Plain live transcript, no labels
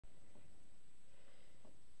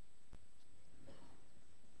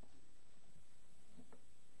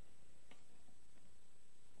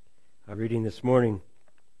reading this morning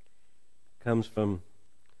comes from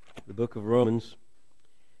the book of Romans,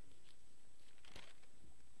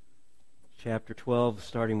 chapter 12,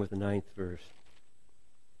 starting with the 9th verse.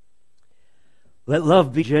 Let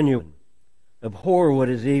love be genuine. Abhor what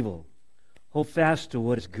is evil. Hold fast to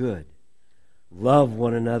what is good. Love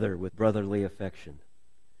one another with brotherly affection.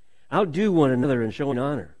 Outdo one another in showing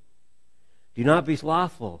honor. Do not be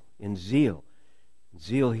slothful in zeal.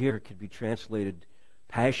 Zeal here could be translated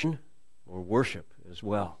passion or worship as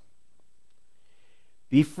well.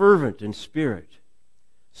 Be fervent in spirit.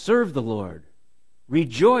 Serve the Lord.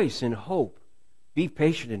 Rejoice in hope. Be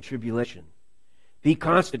patient in tribulation. Be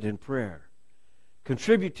constant in prayer.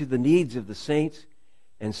 Contribute to the needs of the saints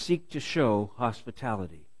and seek to show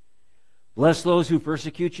hospitality. Bless those who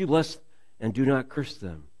persecute you. Bless and do not curse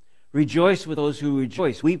them. Rejoice with those who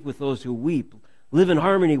rejoice. Weep with those who weep. Live in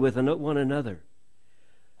harmony with one another.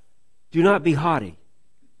 Do not be haughty,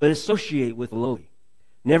 but associate with the lowly.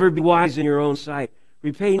 Never be wise in your own sight.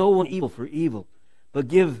 Repay no one evil for evil, but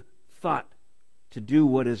give thought to do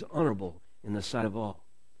what is honorable in the sight of all.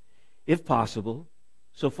 If possible,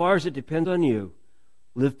 so far as it depends on you,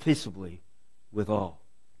 live peaceably with all.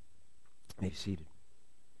 You may be seated.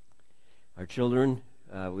 Our children,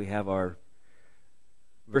 we have our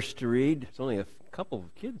verse to read. It's only a couple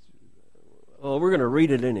of kids. Well, we're going to read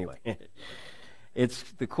it anyway. It's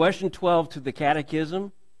the question 12 to the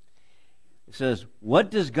Catechism. It says,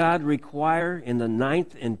 what does God require in the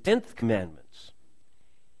 9th and 10th commandments?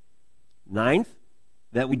 9th,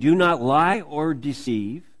 that we do not lie or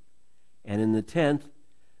deceive. And in the 10th,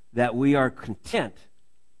 that we are content,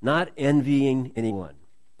 not envying anyone.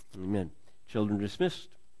 Amen. Children dismissed.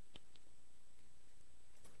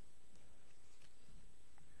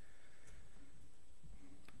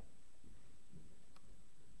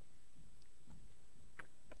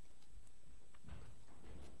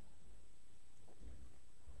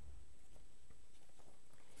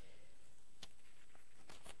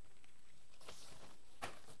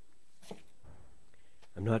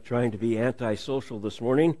 I'm not trying to be antisocial this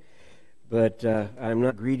morning, but I'm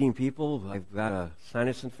not greeting people. I've got a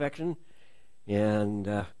sinus infection, and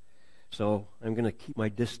so I'm going to keep my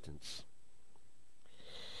distance.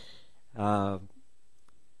 I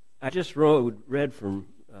just read from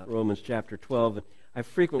Romans chapter 12, and I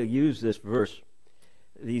frequently use this verse,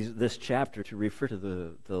 this chapter, to refer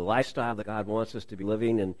to the lifestyle that God wants us to be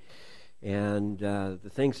living and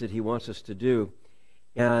the things that He wants us to do.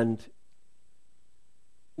 And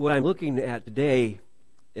what I'm looking at today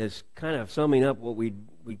is kind of summing up what we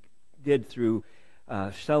did through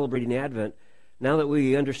celebrating Advent. Now that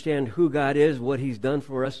we understand who God is, what He's done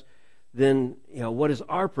for us, then what is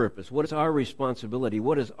our purpose? What is our responsibility?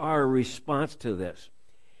 What is our response to this?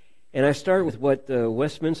 And I start with what the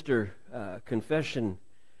Westminster Confession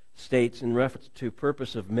states in reference to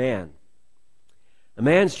purpose of man. A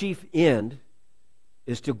man's chief end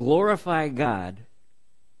is to glorify God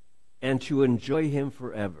and to enjoy Him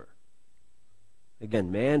forever.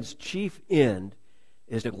 Again, man's chief end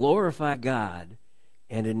is to glorify God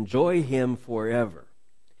and enjoy Him forever.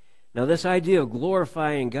 Now, this idea of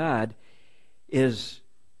glorifying God is,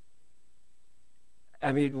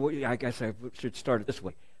 I guess I should start it this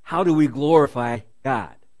way. How do we glorify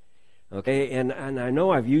God? Okay, and I know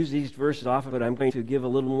I've used these verses often, but I'm going to give a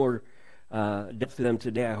little more depth to them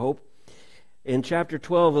today, I hope. In chapter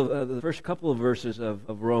 12, of the first couple of verses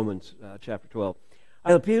of Romans, chapter 12,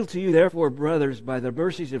 I appeal to you, therefore, brothers, by the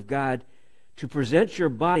mercies of God, to present your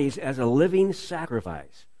bodies as a living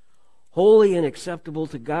sacrifice, holy and acceptable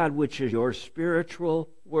to God, which is your spiritual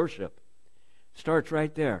worship. Starts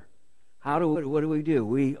right there. What do we do?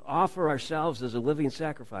 We offer ourselves as a living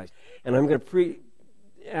sacrifice. And I'm going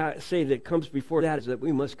to say that comes before that is that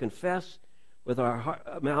we must confess with our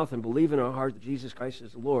mouth and believe in our heart that Jesus Christ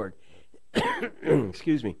is the Lord.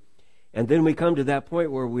 Excuse me. And then we come to that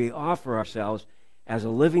point where we offer ourselves as a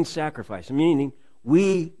living sacrifice, meaning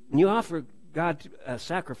when you offer God a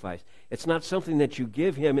sacrifice, it's not something that you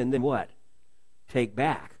give Him and then what? Take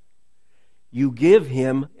back. You give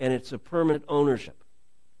Him, and it's a permanent ownership.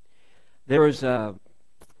 There was a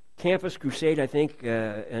Campus Crusade, I think,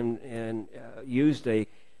 and used a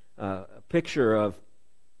picture of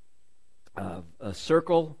a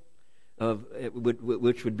circle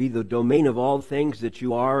which would be the domain of all things that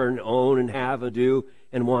you are and own and have and do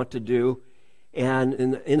and want to do. And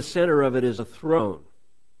in the center of it is a throne.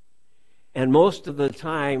 And most of the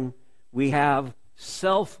time we have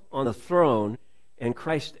self on the throne and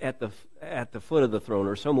Christ at the foot of the throne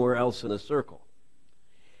or somewhere else in the circle.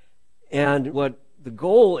 And what the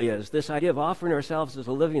goal is this idea of offering ourselves as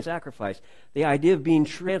a living sacrifice, the idea of being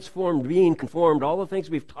transformed, being conformed, all the things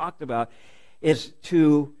we've talked about, is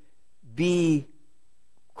to be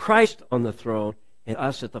Christ on the throne and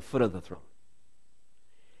us at the foot of the throne.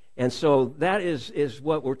 And so that is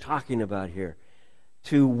what we're talking about here.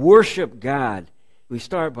 To worship God, we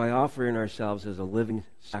start by offering ourselves as a living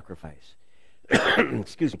sacrifice.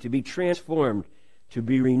 Excuse me, to be transformed, to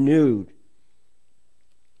be renewed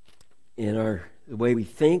in the way we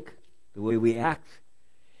think, the way we act.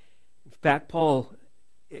 In fact, Paul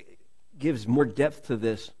gives more depth to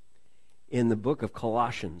this in the book of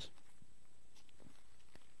Colossians.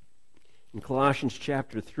 In Colossians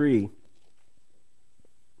chapter 3,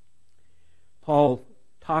 Paul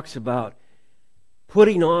talks about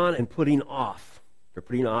putting on and putting off. Or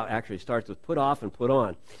putting off actually starts with put off and put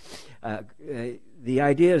on. The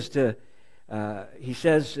idea is to, he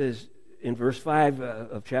says is in verse 5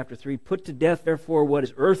 of chapter 3, put to death, therefore, what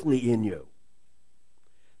is earthly in you.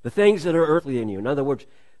 The things that are earthly in you. In other words,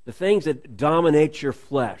 the things that dominate your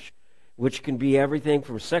flesh, which can be everything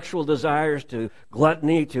from sexual desires to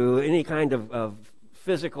gluttony to any kind of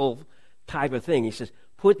physical type of thing. He says,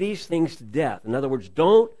 put these things to death. In other words,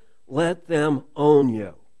 don't let them own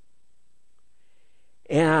you.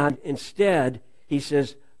 And instead, he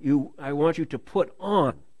says, I want you to put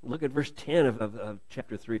on. Look at verse 10 of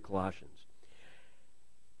chapter 3, Colossians.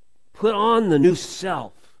 Put on the new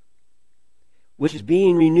self, which is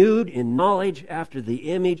being renewed in knowledge after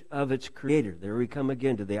the image of its creator. There we come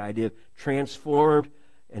again to the idea of transformed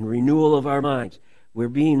and renewal of our minds. We're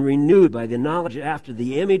being renewed by the knowledge after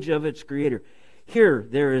the image of its creator. Here,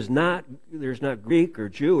 there's not Greek or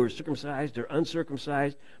Jew or circumcised or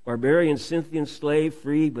uncircumcised, barbarian, Scythian, slave,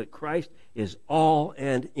 free, but Christ is all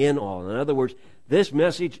and in all. In other words, this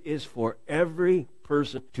message is for every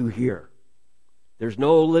person to hear. There's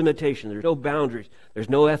no limitation. There's no boundaries. There's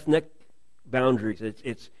no ethnic boundaries.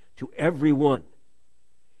 It's to everyone.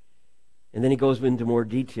 And then he goes into more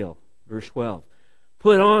detail. Verse 12.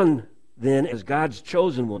 Put on, then, as God's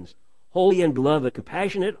chosen ones, holy and beloved,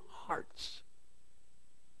 compassionate hearts,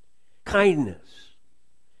 kindness,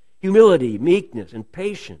 humility, meekness, and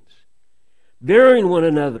patience, bearing one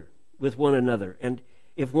another with one another, and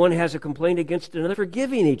if one has a complaint against another,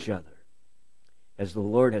 forgiving each other, as the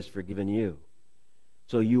Lord has forgiven you.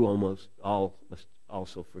 So you almost all must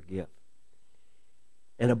also forgive.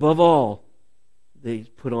 And above all, they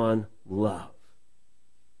put on love.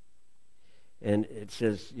 And it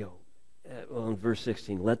says, in verse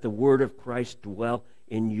 16, let the word of Christ dwell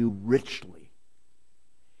in you richly,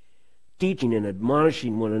 teaching and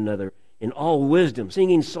admonishing one another in all wisdom,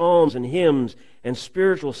 singing psalms and hymns and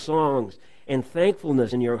spiritual songs and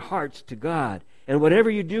thankfulness in your hearts to God. And whatever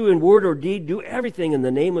you do in word or deed, do everything in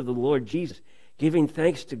the name of the Lord Jesus, giving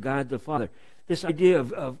thanks to God the Father. This idea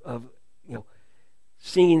of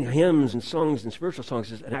singing hymns and songs and spiritual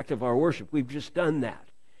songs is an act of our worship. We've just done that.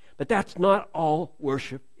 But that's not all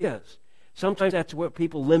worship is. Sometimes that's what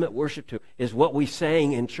people limit worship to, is what we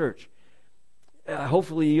sang in church.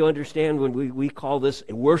 Hopefully you understand when we call this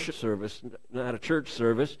a worship service, not a church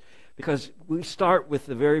service, because we start with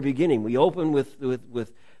the very beginning. We open with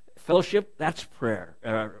fellowship. That's prayer,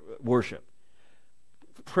 worship.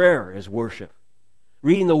 Prayer is worship.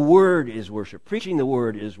 Reading the Word is worship. Preaching the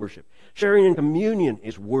Word is worship. Sharing in communion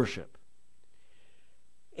is worship.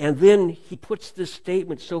 And then he puts this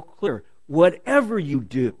statement so clear. Whatever you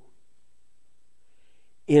do,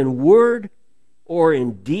 in word or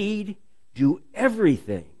in deed, do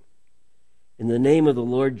everything in the name of the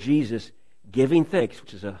Lord Jesus, giving thanks,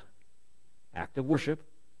 which is an act of worship,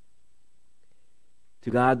 to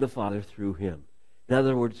God the Father through Him. In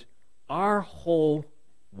other words, our whole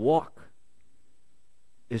walk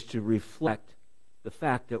is to reflect the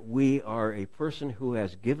fact that we are a person who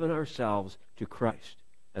has given ourselves to Christ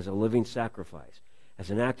as a living sacrifice, as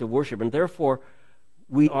an act of worship. And therefore,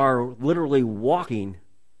 we are literally walking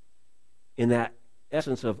in that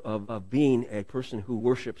essence of being a person who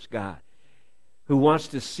worships God, who wants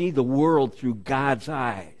to see the world through God's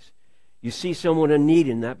eyes. You see someone in need,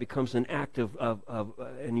 and that becomes an act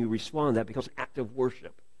and you respond, that becomes an act of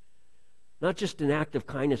worship. Not just an act of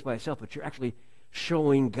kindness by itself, but you're actually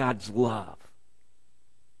showing God's love.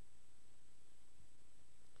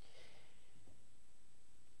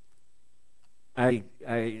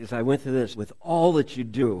 As I went through this, with all that you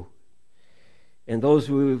do, and those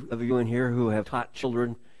of you in here who have taught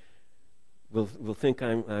children will think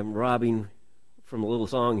I'm robbing from a little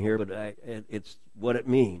song here, but it's what it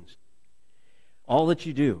means. All that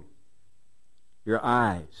you do, your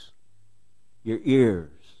eyes, your ears,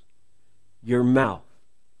 your mouth,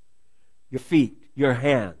 your feet, your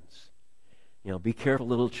hands, Be careful,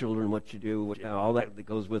 little children, what you do, all that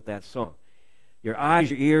goes with that song. Your eyes,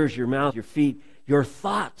 your ears, your mouth, your feet, your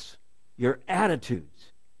thoughts, your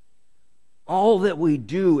attitudes. All that we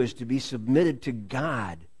do is to be submitted to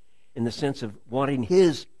God in the sense of wanting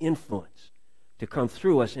His influence to come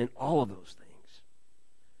through us in all of those things.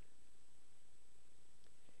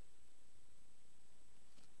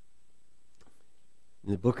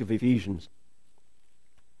 In the book of Ephesians,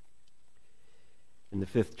 in the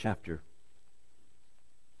 5th chapter,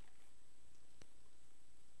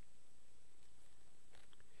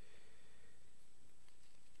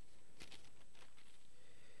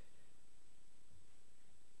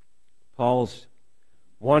 Paul's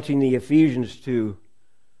wanting the Ephesians to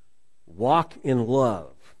walk in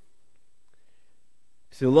love.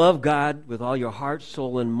 To love God with all your heart,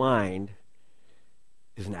 soul, and mind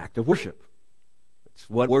is an act of worship. It's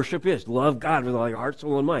what worship is. Love God with all your heart,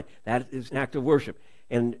 soul, and mind. That is an act of worship.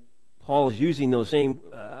 And Paul is using those same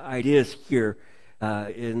ideas here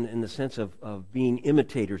in the sense of being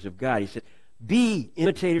imitators of God. He said, be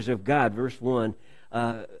imitators of God, verse 1,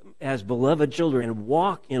 as beloved children, and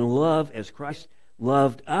walk in love as Christ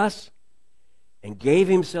loved us and gave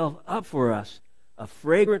Himself up for us, a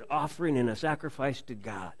fragrant offering and a sacrifice to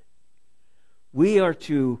God. We are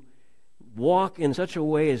to walk in such a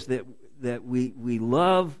way as that we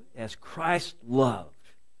love as Christ loved.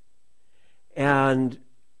 And,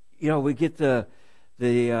 we get the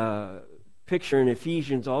picture in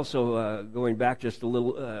Ephesians also going back just a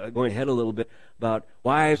little, going ahead a little bit, about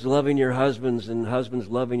wives loving your husbands and husbands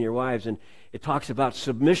loving your wives. And it talks about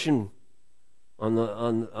submission on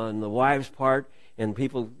the wife's part, and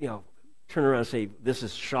people, turn around and say, this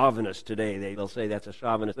is chauvinist today. They'll say that's a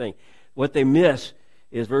chauvinist thing. What they miss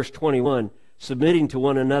is verse 21, submitting to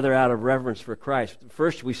one another out of reverence for Christ.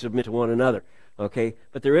 First, we submit to one another, okay?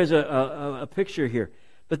 But there is a picture here.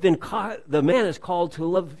 But then the man is called to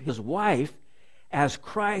love his wife as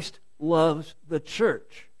Christ loves the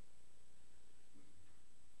church.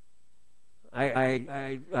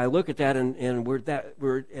 I look at that and then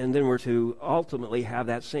we're to ultimately have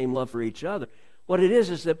that same love for each other. What it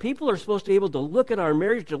is that people are supposed to be able to look at our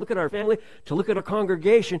marriage, to look at our family, to look at our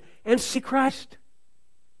congregation, and see Christ.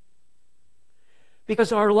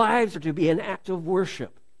 Because our lives are to be an act of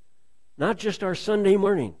worship, not just our Sunday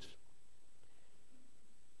mornings,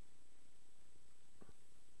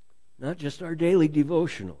 not just our daily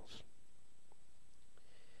devotionals.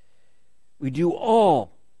 We do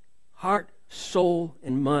all, heart, soul,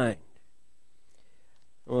 and mind.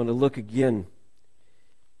 I want to look again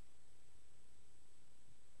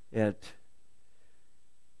at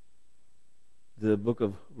the book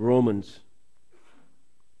of Romans.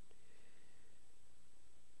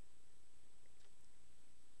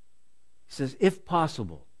 It says, if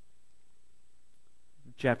possible,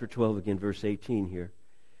 chapter 12 again, verse 18 here,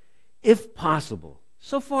 if possible,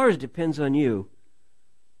 so far as it depends on you,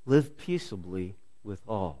 live peaceably with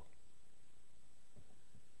all.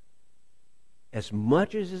 As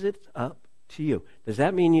much as it's up to you. Does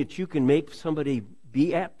that mean that you can make somebody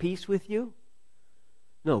be at peace with you?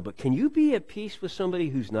 No, but can you be at peace with somebody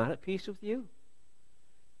who's not at peace with you?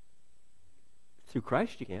 Through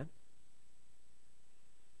Christ you can.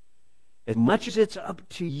 As much as it's up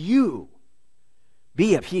to you,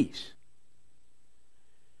 be at peace.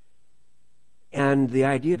 And the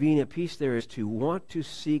idea of being at peace there is to want to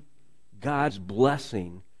seek God's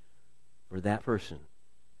blessing for that person.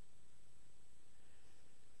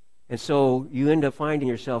 And so you end up finding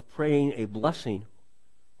yourself praying a blessing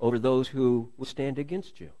over those who will stand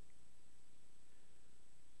against you.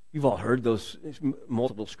 You've all heard those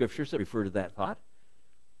multiple scriptures that refer to that thought.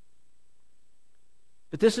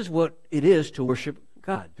 But this is what it is to worship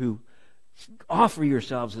God, to offer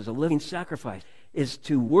yourselves as a living sacrifice, is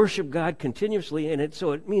to worship God continuously. And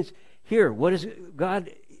so it means here, what is God,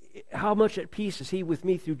 how much at peace is He with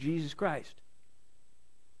me through Jesus Christ?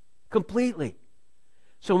 Completely.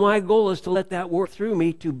 So my goal is to let that work through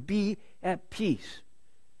me to be at peace.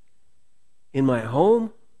 In my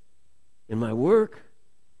home, in my work,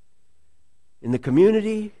 in the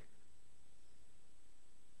community.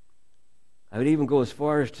 I would even go as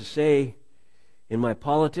far as to say in my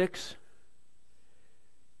politics,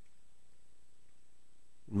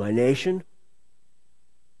 in my nation,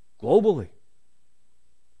 globally.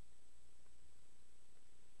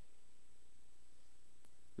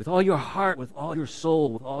 With all your heart, with all your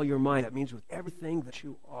soul, with all your mind. That means with everything that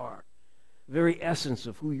you are. The very essence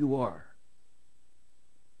of who you are.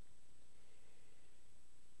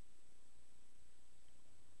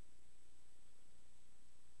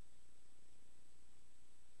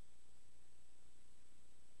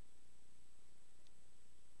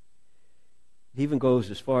 He even goes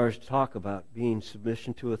as far as to talk about being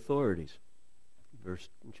submission to authorities. Verse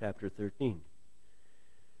in chapter 13.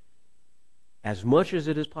 As much as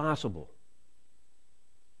it is possible,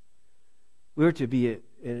 we're to be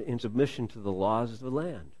in submission to the laws of the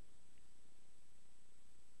land.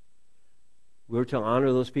 We're to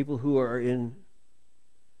honor those people who are in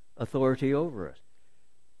authority over us.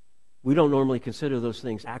 We don't normally consider those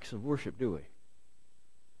things acts of worship, do we?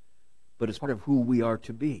 But it's part of who we are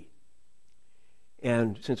to be.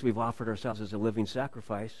 And since we've offered ourselves as a living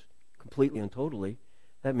sacrifice, completely and totally,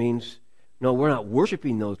 that means, no, we're not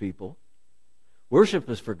worshiping those people. Worship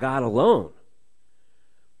is for God alone.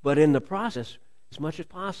 But in the process, as much as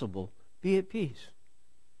possible, be at peace.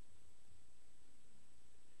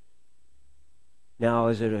 Now,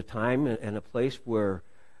 is it a time and a place where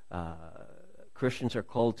Christians are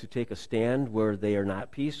called to take a stand where they are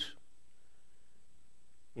not peace?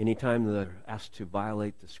 Anytime they're asked to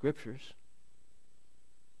violate the Scriptures.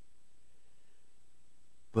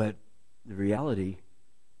 But the reality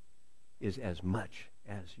is as much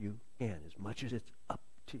as you can, as much as it's up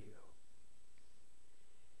to you.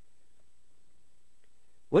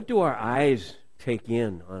 What do our eyes take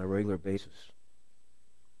in on a regular basis?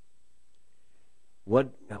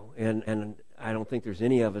 And I don't think there's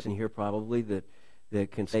any of us in here probably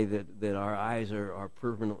that can say that our eyes are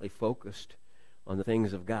permanently focused on the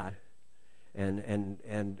things of God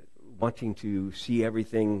and wanting to see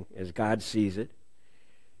everything as God sees it.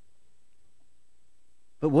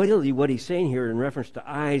 But what he's saying here in reference to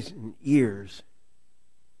eyes and ears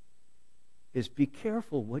is be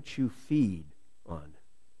careful what you feed on.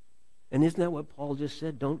 And isn't that what Paul just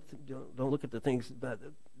said? Don't look at the things of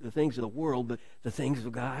the world, but the things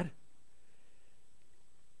of God.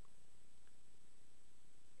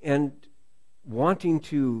 And wanting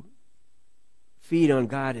to feed on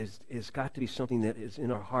God is got to be something that is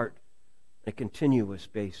in our heart on a continuous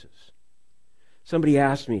basis. Somebody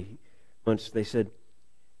asked me once, they said,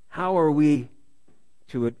 how are we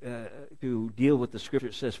to deal with the Scripture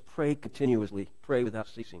that says pray continuously, pray without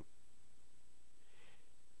ceasing?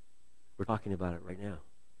 We're talking about it right now.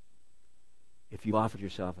 If you offered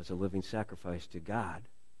yourself as a living sacrifice to God,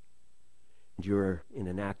 and you're in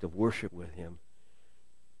an act of worship with Him,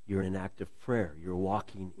 you're in an act of prayer. You're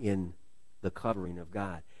walking in the covering of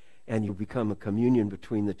God. And you become a communion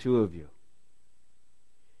between the two of you.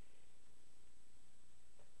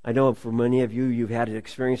 I know for many of you, you've had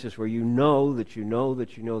experiences where you know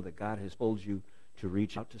that God has told you to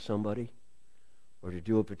reach out to somebody or to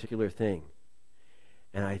do a particular thing.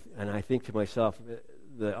 And I think to myself,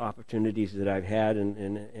 the opportunities that I've had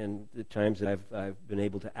and the times that I've been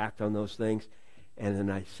able to act on those things, and then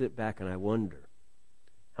I sit back and I wonder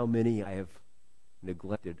how many I have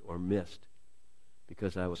neglected or missed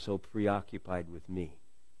because I was so preoccupied with me.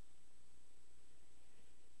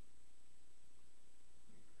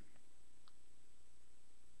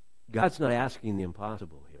 God's not asking the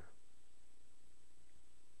impossible here.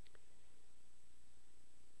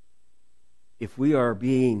 If we are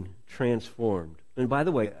being transformed, and by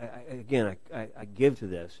the way, I give to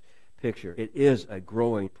this picture, it is a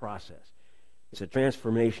growing process. It's a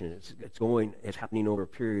transformation. It's happening over a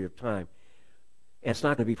period of time. And it's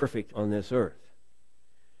not going to be perfect on this earth.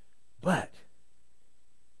 But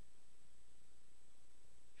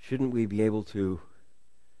shouldn't we be able to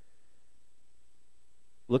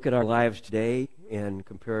look at our lives today and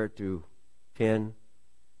compare it to 10,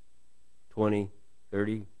 20,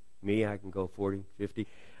 30, me, I can go 40, 50,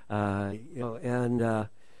 and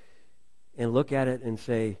look at it and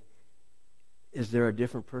say, is there a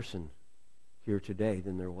different person here today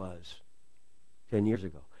than there was 10 years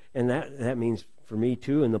ago? And that means for me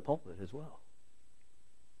too in the pulpit as well.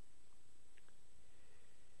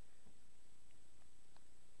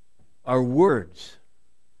 Our words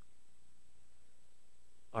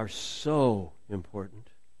are so important.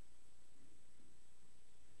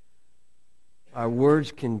 Our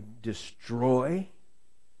words can destroy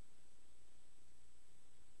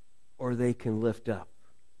or they can lift up.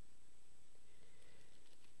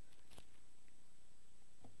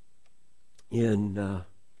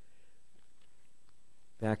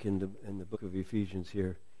 Back in the book of Ephesians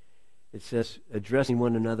here, it says, addressing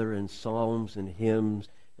one another in psalms and hymns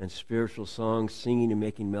and spiritual songs, singing and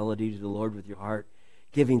making melody to the Lord with your heart,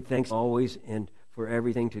 giving thanks always and for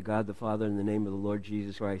everything to God the Father in the name of the Lord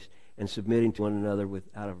Jesus Christ, and submitting to one another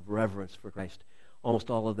out of reverence for Christ. Almost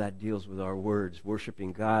all of that deals with our words,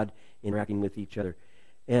 worshiping God, interacting with each other.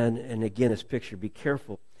 And again, this picture, be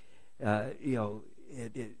careful.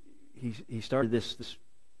 He started this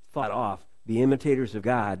thought off. Be imitators of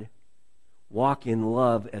God. Walk in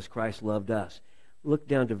love as Christ loved us. Look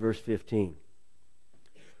down to verse 15.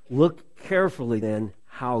 Look carefully then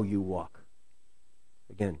how you walk.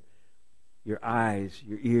 Again, your eyes,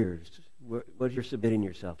 your ears, what you're submitting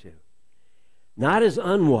yourself to. Not as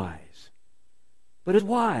unwise, but as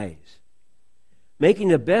wise, making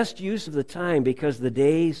the best use of the time because the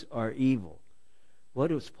days are evil.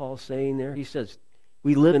 What is Paul saying there? He says,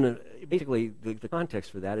 we live in basically the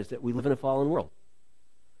context for that is that we live in a fallen world.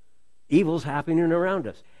 Evil's happening around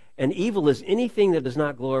us. And evil is anything that does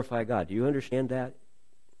not glorify God. Do you understand that?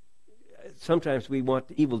 Sometimes we want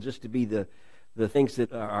evil just to be the things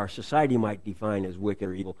that our society might define as wicked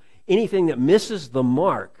or evil. Anything that misses the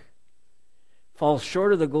mark, falls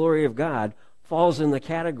short of the glory of God, falls in the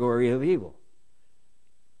category of evil.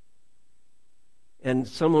 And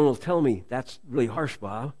someone will tell me, that's really harsh,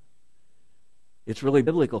 Bob. It's really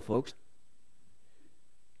biblical, folks.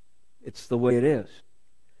 It's the way it is.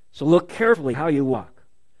 So look carefully how you walk.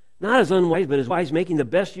 Not as unwise, but as wise, making the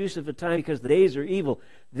best use of the time because the days are evil.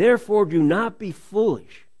 Therefore, do not be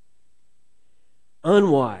foolish,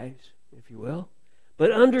 unwise, if you will,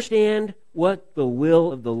 but understand what the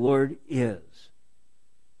will of the Lord is.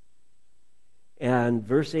 And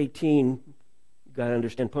verse 18, you've got to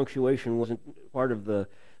understand punctuation wasn't part of the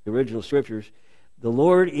original scriptures. The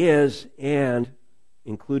Lord is, and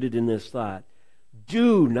included in this thought,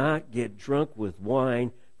 do not get drunk with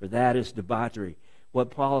wine, for that is debauchery. What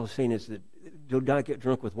Paul is saying is that do not get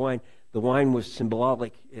drunk with wine. The wine was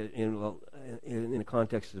symbolic in the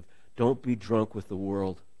context of don't be drunk with the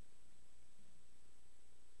world.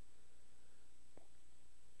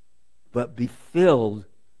 But be filled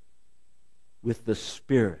with the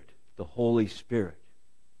Spirit, the Holy Spirit.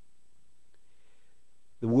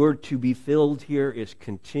 The word to be filled here is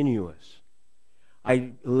continuous. I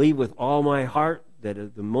believe with all my heart that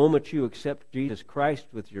at the moment you accept Jesus Christ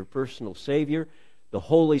with your personal Savior, the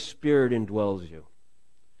Holy Spirit indwells you.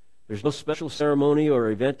 There's no special ceremony or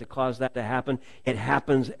event to cause that to happen. It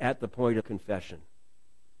happens at the point of confession.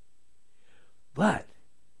 But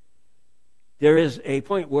there is a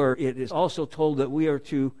point where it is also told that we are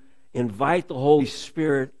to invite the Holy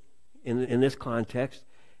Spirit, in this context,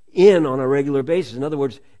 in on a regular basis. In other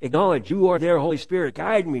words, acknowledge you are there, Holy Spirit.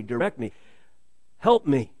 Guide me, direct me, help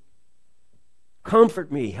me,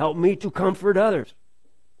 comfort me, help me to comfort others.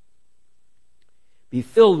 Be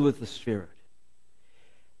filled with the Spirit.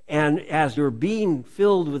 And as you're being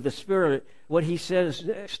filled with the Spirit, what he says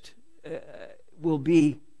next will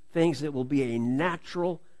be things that will be a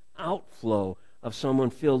natural outflow of someone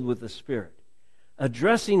filled with the Spirit.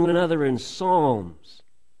 Addressing one another in psalms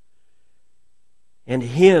and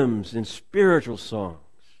hymns and spiritual songs.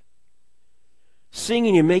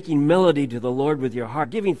 Singing and making melody to the Lord with your heart.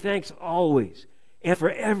 Giving thanks always and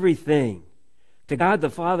for everything to God the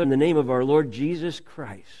Father in the name of our Lord Jesus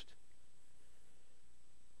Christ.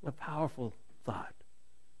 What a powerful thought.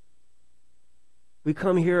 We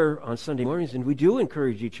come here on Sunday mornings and we do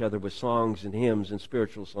encourage each other with songs and hymns and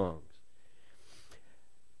spiritual songs.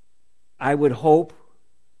 I would hope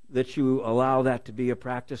that you allow that to be a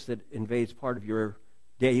practice that invades part of your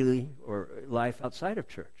daily or life outside of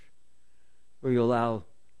church, where you allow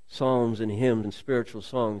psalms and hymns and spiritual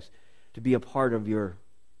songs to be a part of your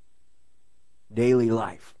daily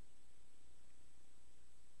life.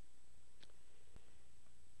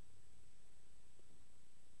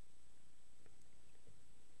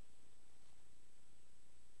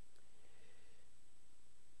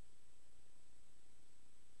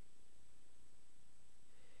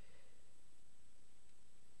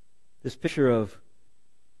 This picture of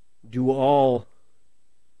do all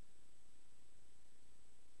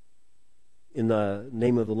in the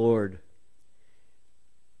name of the Lord.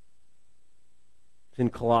 It's in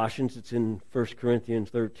Colossians, it's in 1 Corinthians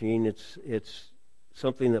 13. It's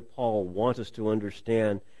something that Paul wants us to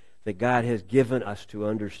understand, that God has given us to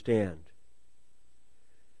understand.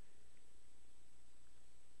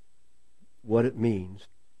 What it means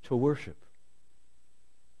to worship.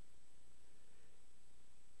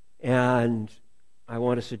 And I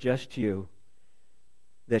want to suggest to you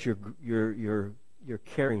that you're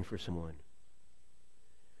caring for someone.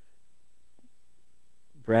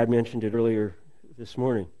 Brad mentioned it earlier this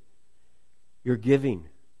morning. You're giving.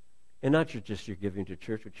 And not just you're giving to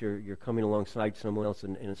church, but you're coming alongside someone else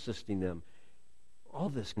and assisting them. All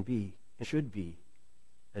this can be and should be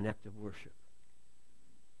an act of worship.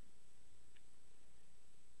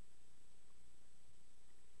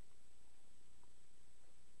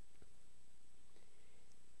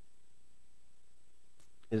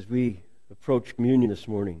 As we approach communion this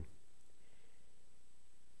morning,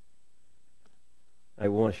 I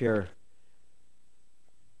want to share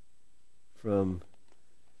from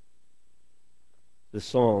the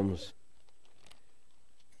Psalms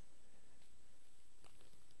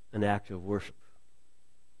an act of worship.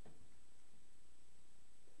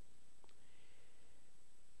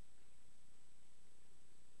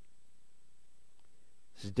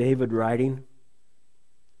 This is David writing.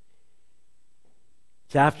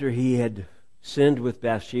 It's after he had sinned with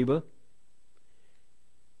Bathsheba.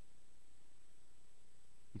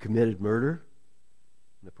 He committed murder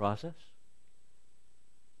in the process,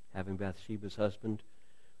 having Bathsheba's husband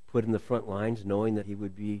put in the front lines, knowing that he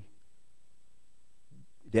would be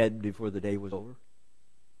dead before the day was over.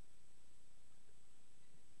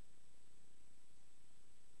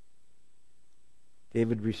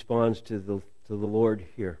 David responds to the Lord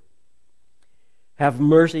here. Have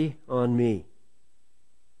mercy on me,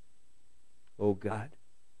 O God,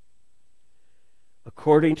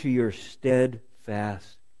 according to your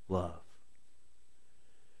steadfast love.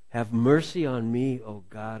 Have mercy on me, O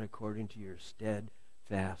God, according to your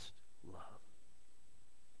steadfast love.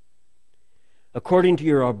 According to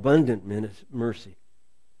your abundant mercy.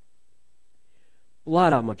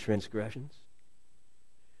 Blot out my transgressions.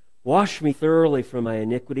 Wash me thoroughly from my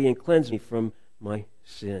iniquity and cleanse me from my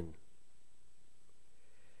sin.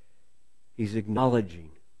 He's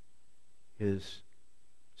acknowledging his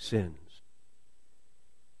sins.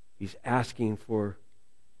 He's asking for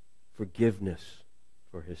forgiveness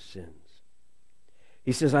for his sins.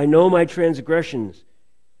 He says, I know my transgressions,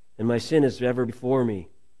 and my sin is ever before me.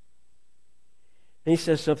 And he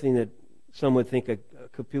says something that some would think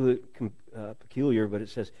peculiar, but it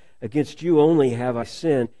says, against you only have I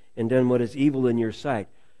sinned and done what is evil in your sight.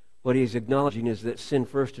 What he's acknowledging is that sin,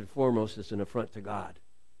 first and foremost, is an affront to God.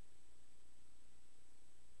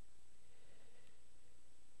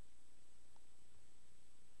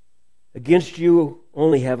 Against you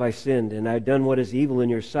only have I sinned, and I've done what is evil in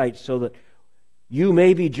your sight, so that you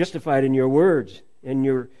may be justified in your words, and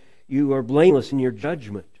you are blameless in your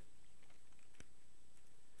judgment.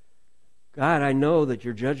 God, I know that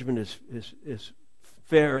your judgment is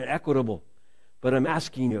fair and equitable, but I'm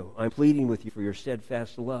asking you, I'm pleading with you for your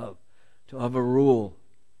steadfast love to overrule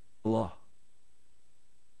the law.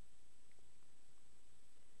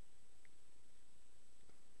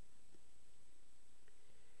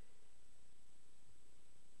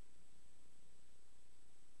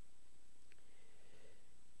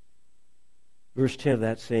 Verse 10 of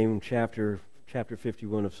that same chapter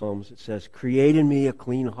 51 of Psalms, it says, create in me a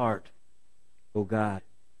clean heart, O God,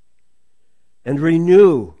 and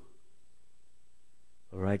renew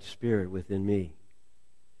a right spirit within me.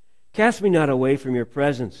 Cast me not away from your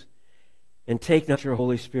presence, and take not your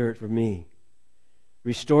Holy Spirit from me.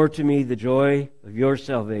 Restore to me the joy of your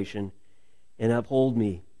salvation, and uphold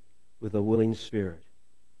me with a willing spirit.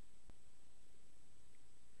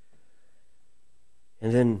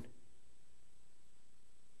 And then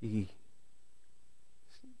he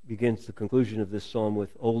begins the conclusion of this psalm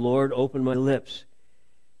with, O Lord, open my lips,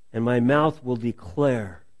 and my mouth will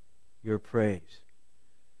declare your praise.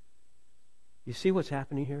 You see what's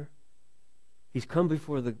happening here? He's come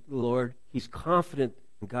before the Lord. He's confident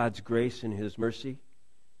in God's grace and his mercy.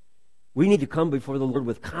 We need to come before the Lord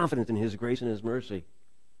with confidence in his grace and his mercy.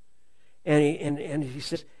 And he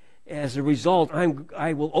says, as a result,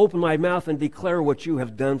 I will open my mouth and declare what you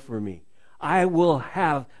have done for me. I will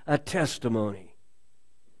have a testimony.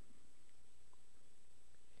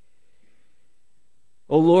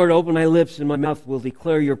 O Lord, open my lips, and my mouth will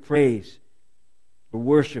declare your praise, or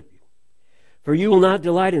worship you. For you will not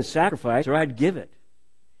delight in sacrifice, or I'd give it.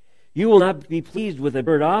 You will not be pleased with a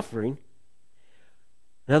burnt offering.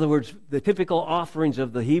 In other words, the typical offerings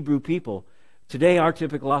of the Hebrew people. Today, our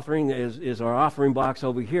typical offering is our offering box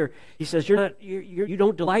over here. He says, you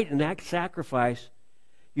don't delight in that sacrifice.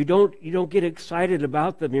 You don't get excited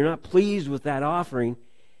about them. You're not pleased with that offering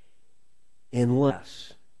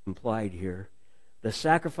unless, implied here, the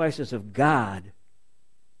sacrifices of God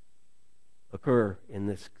occur in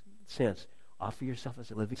this sense. Offer yourself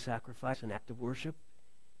as a living sacrifice, an act of worship,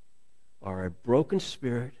 or a broken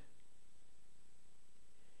spirit,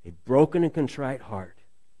 a broken and contrite heart.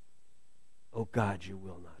 Oh God, you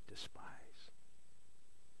will not despise.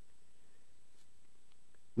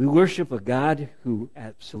 We worship a God who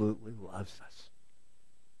absolutely loves us.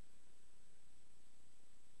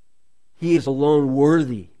 He is alone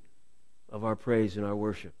worthy of our praise and our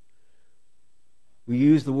worship. We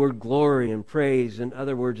use the word glory and praise and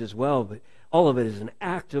other words as well, but all of it is an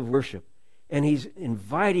act of worship. And he's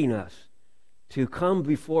inviting us to come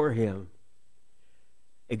before him,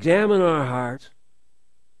 examine our hearts,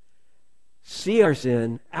 see our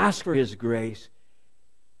sin, ask for his grace,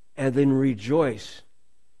 and then rejoice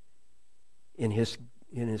in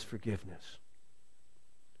his forgiveness.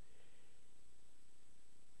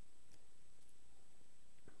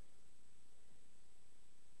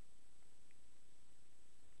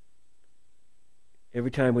 Every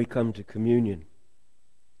time we come to communion,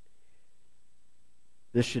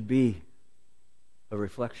 this should be a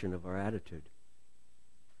reflection of our attitude.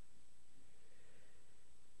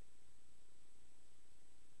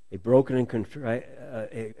 A broken and contrite,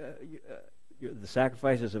 the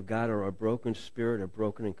sacrifices of God are a broken spirit, a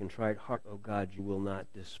broken and contrite heart, oh God, you will not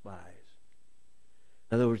despise.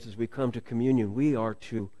 In other words, as we come to communion, we are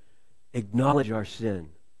to acknowledge our sin,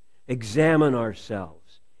 examine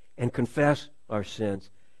ourselves, and confess our sins,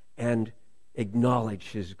 and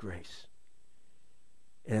acknowledge His grace.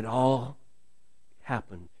 And it all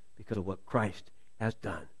happened because of what Christ has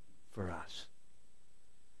done for us.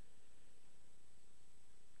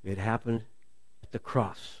 It happened at the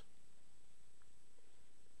cross.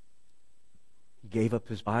 He gave up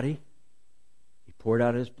His body. He poured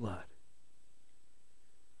out His blood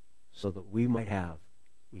so that we might have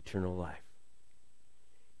eternal life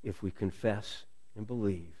if we confess and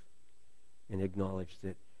believe and acknowledge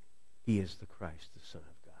that He is the Christ, the Son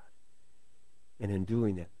of God. And in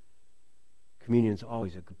doing that, communion is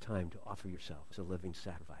always a good time to offer yourself as a living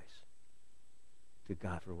sacrifice to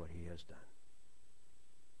God for what He has done.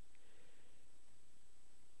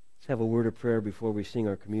 Let's have a word of prayer before we sing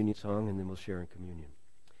our communion song, and then we'll share in communion.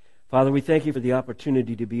 Father, we thank You for the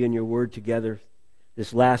opportunity to be in Your Word together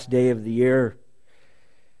this last day of the year.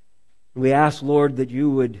 We ask, Lord, that You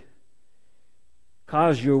would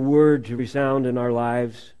cause Your Word to resound in our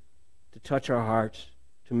lives, to touch our hearts,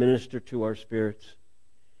 to minister to our spirits,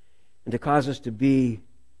 and to cause us to be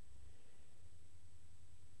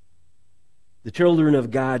the children of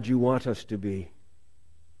God You want us to be.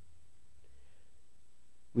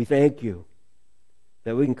 We thank You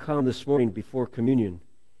that we can come this morning before communion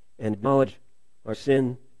and acknowledge our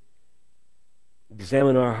sin,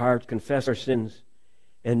 examine our hearts, confess our sins,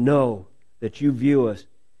 and know that You view us,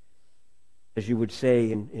 as You would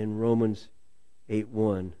say in Romans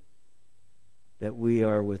 8:1, that we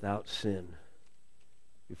are without sin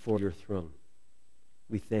before Your throne.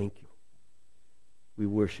 We thank You. We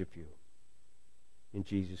worship You. In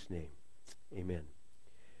Jesus' name, amen.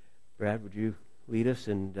 Brad, would you lead us?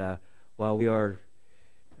 And while we are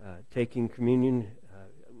taking communion,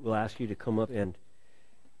 we'll ask you to come up and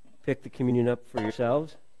pick the communion up for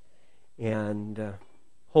yourselves and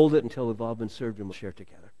hold it until we've all been served, and we'll share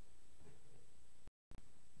together.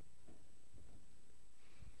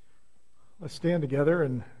 Let's stand together,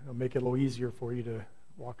 and it'll make it a little easier for you to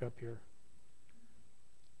walk up here.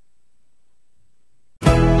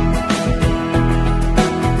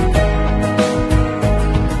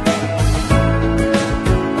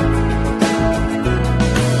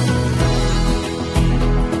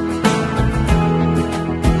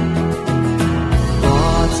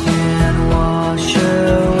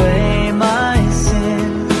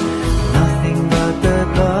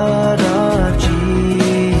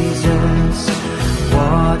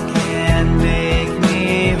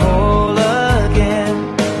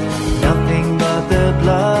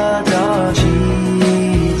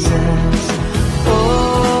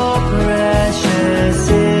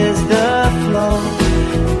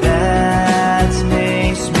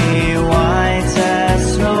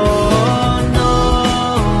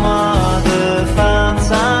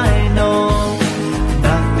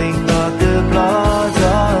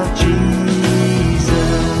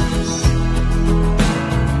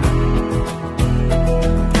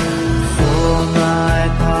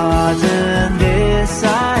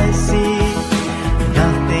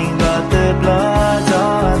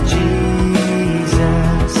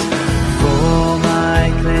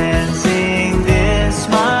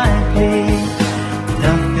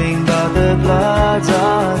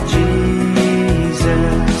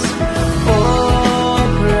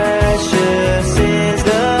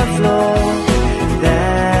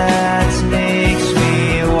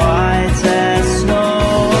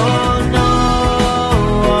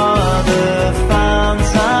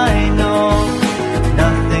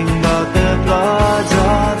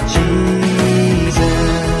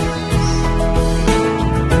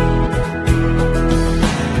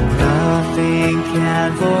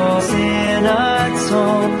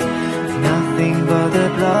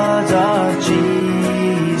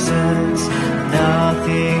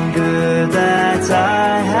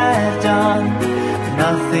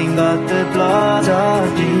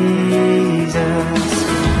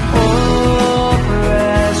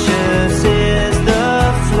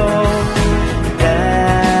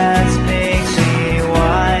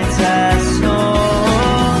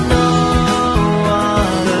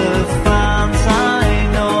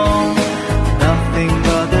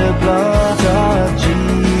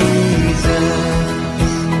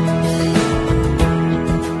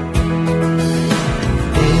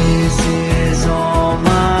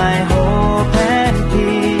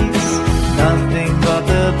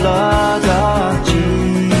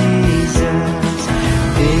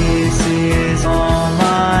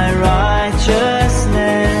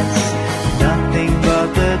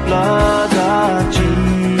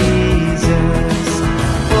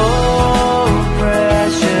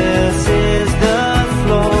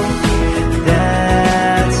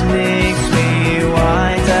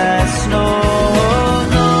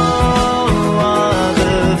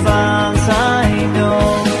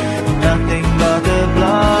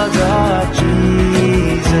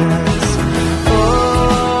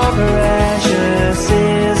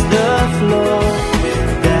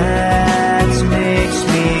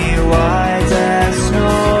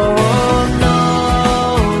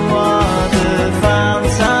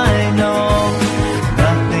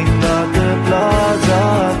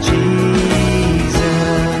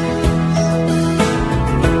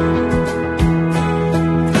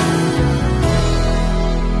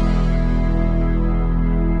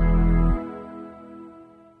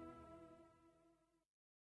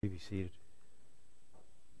 Be seated.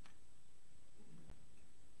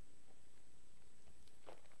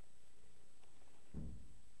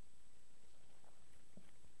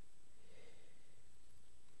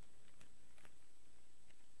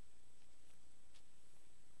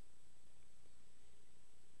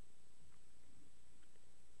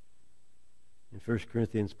 In 1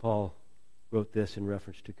 Corinthians, Paul wrote this in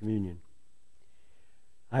reference to communion.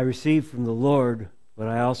 I received from the Lord what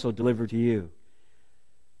I also delivered to you,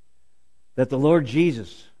 that the Lord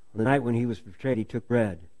Jesus, on the night when he was betrayed, he took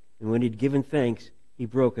bread, and when he'd given thanks, he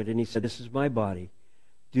broke it, and he said, "This is my body.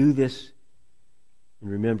 Do this in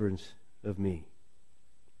remembrance of me."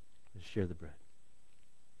 Let's share the bread.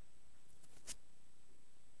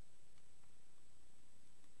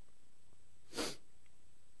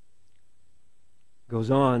 Goes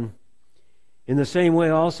on. In the same way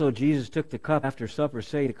also Jesus took the cup after supper,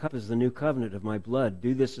 saying, "The cup is the new covenant of my blood.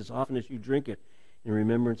 Do this as often as you drink it in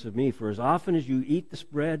remembrance of me. For as often as you eat this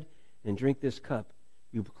bread and drink this cup,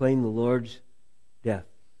 you proclaim the Lord's death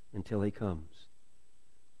until he comes."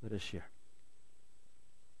 Let us share.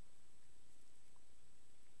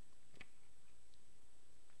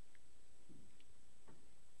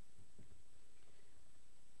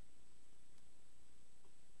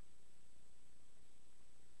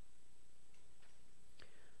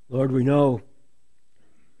 Lord, we know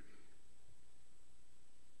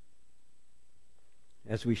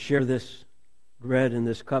as we share this bread and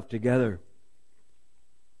this cup together,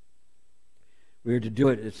 we are to do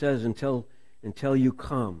it, it says, until you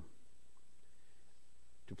come.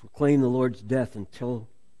 To proclaim the Lord's death until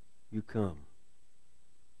you come.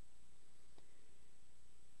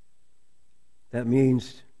 That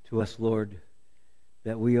means to us, Lord,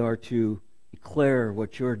 that we are to declare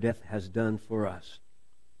what your death has done for us.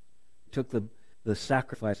 Took the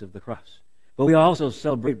sacrifice of the cross. But we also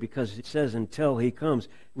celebrate, because it says until he comes,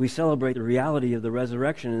 we celebrate the reality of the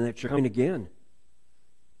resurrection and that you're coming again.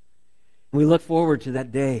 We look forward to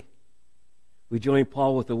that day. We join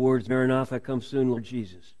Paul with the words, "Maranatha, come soon, Lord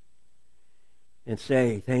Jesus," and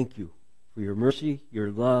say, thank you for your mercy,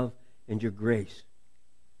 your love, and your grace.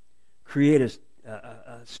 Create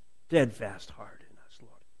a steadfast heart in us,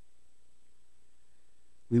 Lord.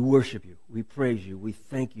 We worship you. We praise you. We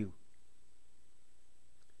thank you.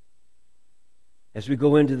 As we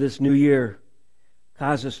go into this new year,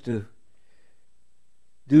 cause us to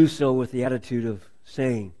do so with the attitude of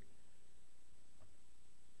saying,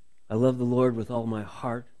 I love the Lord with all my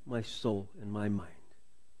heart, my soul, and my mind.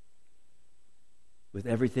 With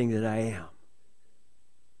everything that I am.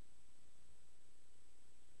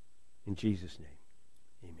 In Jesus' name,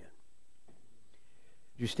 amen.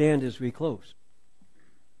 Would you stand as we close?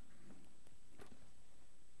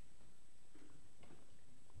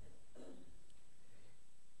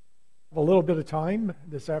 A little bit of time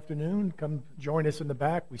this afternoon. Come join us in the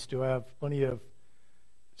back. We still have plenty of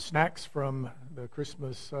snacks from the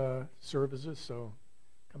Christmas services, so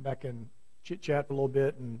come back and chit-chat a little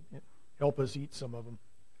bit and help us eat some of them.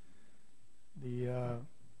 The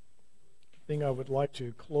thing I would like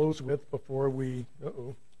to close with before we...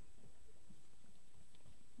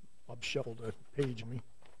 Bob shuffled a page me.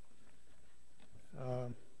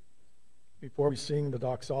 Before we sing the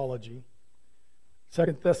doxology,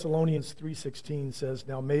 2 Thessalonians 3:16 says,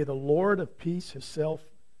 "Now may the Lord of peace himself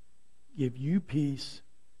give you peace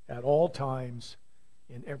at all times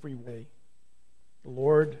in every way. The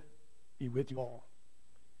Lord be with you all."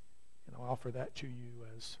 And I'll offer that to you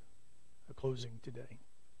as a closing today.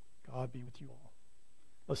 God be with you all.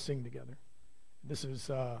 Let's sing together. This is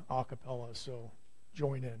a cappella, so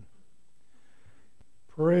join in.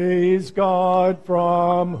 Praise God,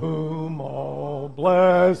 from whom all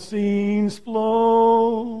blessings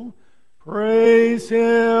flow. Praise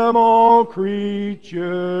him, all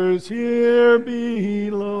creatures here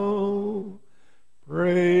below.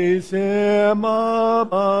 Praise him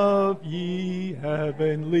above, ye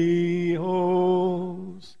heavenly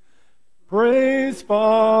hosts. Praise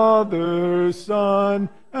Father, Son,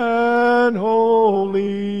 and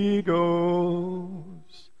Holy Ghost.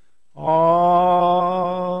 Amen.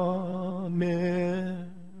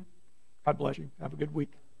 God bless you. Have a good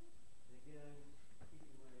week.